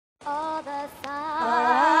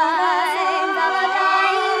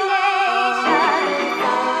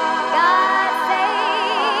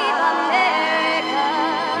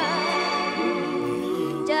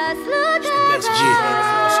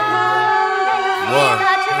Like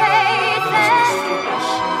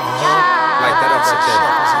that up right there.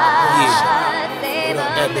 Yeah.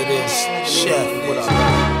 That it is. Chef, what up?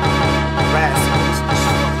 Rascals.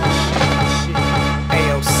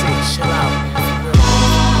 AOC, chill out.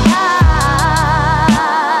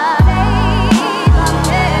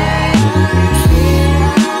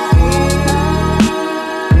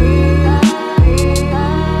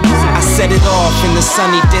 Set it off in the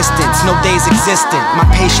sunny distance, no days existent. My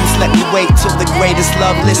patience let me wait till the greatest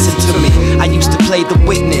love listened to me. I used to play the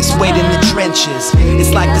witness, wait in the trenches.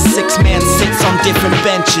 It's like the 6 man sits on different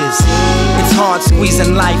benches. It's hard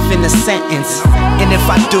squeezing life in a sentence. And if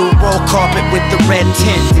I do, roll carpet with the red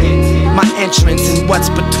tint. My entrance and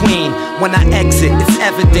what's between. When I exit, it's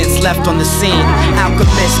evidence left on the scene.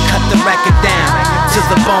 Alchemist cut the record down to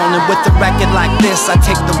the bone, and with a record like this, I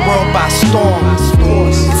take the world by storm.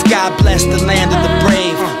 It's God bless the land of the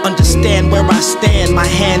brave. Understand where I stand, my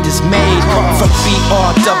hand is made. From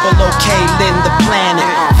BROOK, Lynn the planet.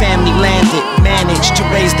 Family landed, managed to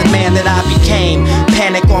raise the man that I became.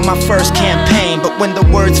 Panic on my first campaign, but when the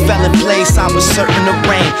words fell in place, I was certain of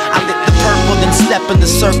rain. I lit the purple, then step in the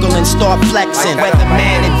circle and start flexing.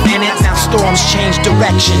 Weatherman invented, now storms change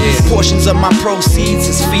direction. Portions of my proceeds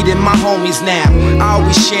is feeding my homies now. I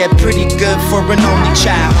always shared pretty good for an only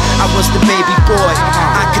child. I was the baby boy,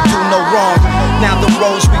 I could do no wrong. Now the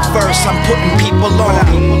roles reverse, I'm putting people on.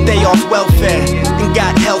 They off welfare and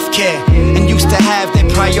got healthcare, and used to have their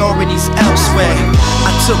priorities elsewhere.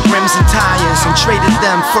 I took rims and tires and traded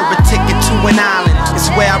them for a ticket to an island. It's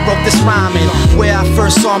where I wrote this rhyming, where I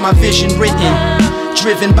first saw my vision written.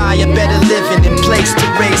 Driven by a better living and place to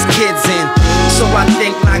raise kids in. So I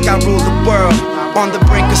think like I rule the world, on the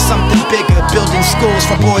brink of something bigger, building schools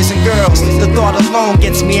for boys and girls. The thought alone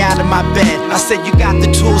gets me out of my bed. I said you got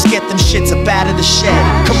the tools, get them shits up out of the shed.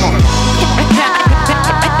 Come on.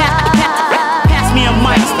 Pass me a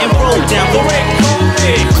mic and roll down the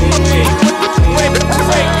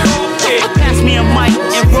Pass me a mic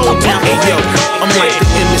and roll down the Hey yo, I'm like the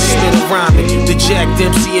Emmitt Smith of rhyming, the Jack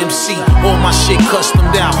Dempsey MC. All my shit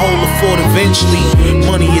customed out, whole afford eventually.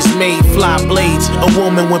 Money is made, fly blades, a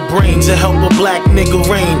woman with brains to help a black nigga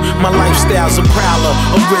reign. My lifestyle's a prowler,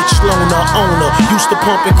 a rich loner owner. Used to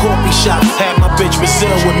pump in coffee shops, had my bitch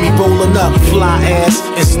Brazil with me rolling up. Fly ass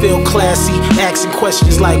and still classy, asking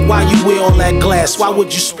questions like why you wear all that glass, why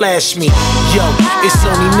would you splash me? Yo, it's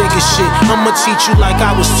only nigga shit, I'ma teach you like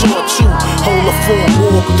I was taught to. Hold a form,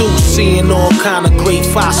 walk through, seeing all kind of great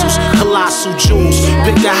fossils, colossal jewels.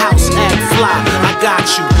 Pick a house, act fly, I got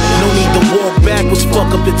you. No need to walk backwards, fuck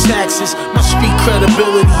up the taxes. My street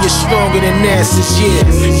credibility is stronger than NASA's, yeah.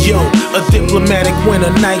 Yo, a diplomatic winner,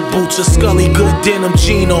 night boots, a Scully good denim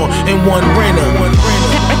jean on, and one renter.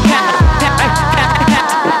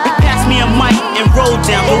 Pass me a mic and roll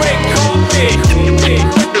down the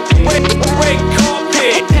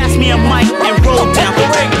Pass me a mic and roll down the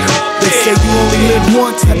They say you only live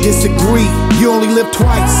once, I disagree. You only live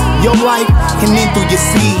twice, your life and then through your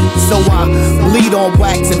seed. So I bleed on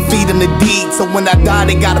wax and feed them the deed. So when I die,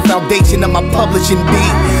 they got a foundation of my publishing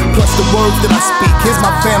beat. Plus the words that I speak, here's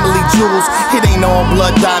my family jewels. It ain't all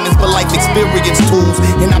blood diamonds, but life experience tools.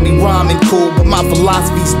 And I be rhyming cool, but my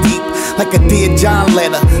philosophy's deep, like a Dear John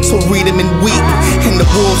letter, so read them and weep. And the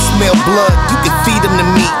wolves smell blood, you can feed them to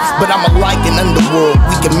meat. But I'm a like an underworld,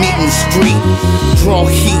 we can meet in the street. Draw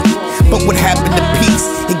heat, but what happened to peace?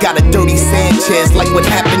 It got a dirty Sanchez, like what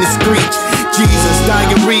happened to Screech. Jesus,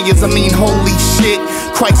 diarrheas, I mean holy shit.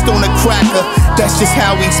 Christ on a cracker, that's just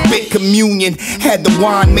how we spit. Communion, had the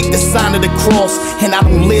wine, make the sign of the cross. And I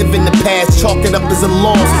don't live in the past, chalk it up as a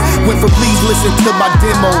loss. Went from please listen to my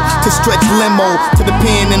demo, to stretch limo, to the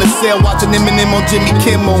pen in a cell, watching Eminem on Jimmy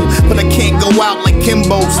Kimmel. But I can't go out like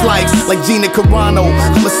Kimbo, slice like Gina Carano.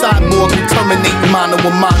 I'm a cyborg, who terminate mano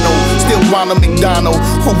a mano. Still Ronald McDonald,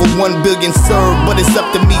 over 1 billion served. But it's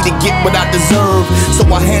up to me to get what I deserve. So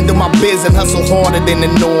I handle my biz and hustle harder than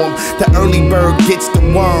the norm. The early bird gets the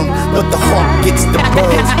worm, but the hawk gets the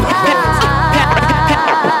bird.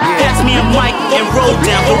 Pass me a mic and roll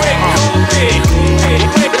down the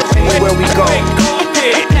Where we go?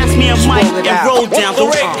 Pass me a mic and roll down the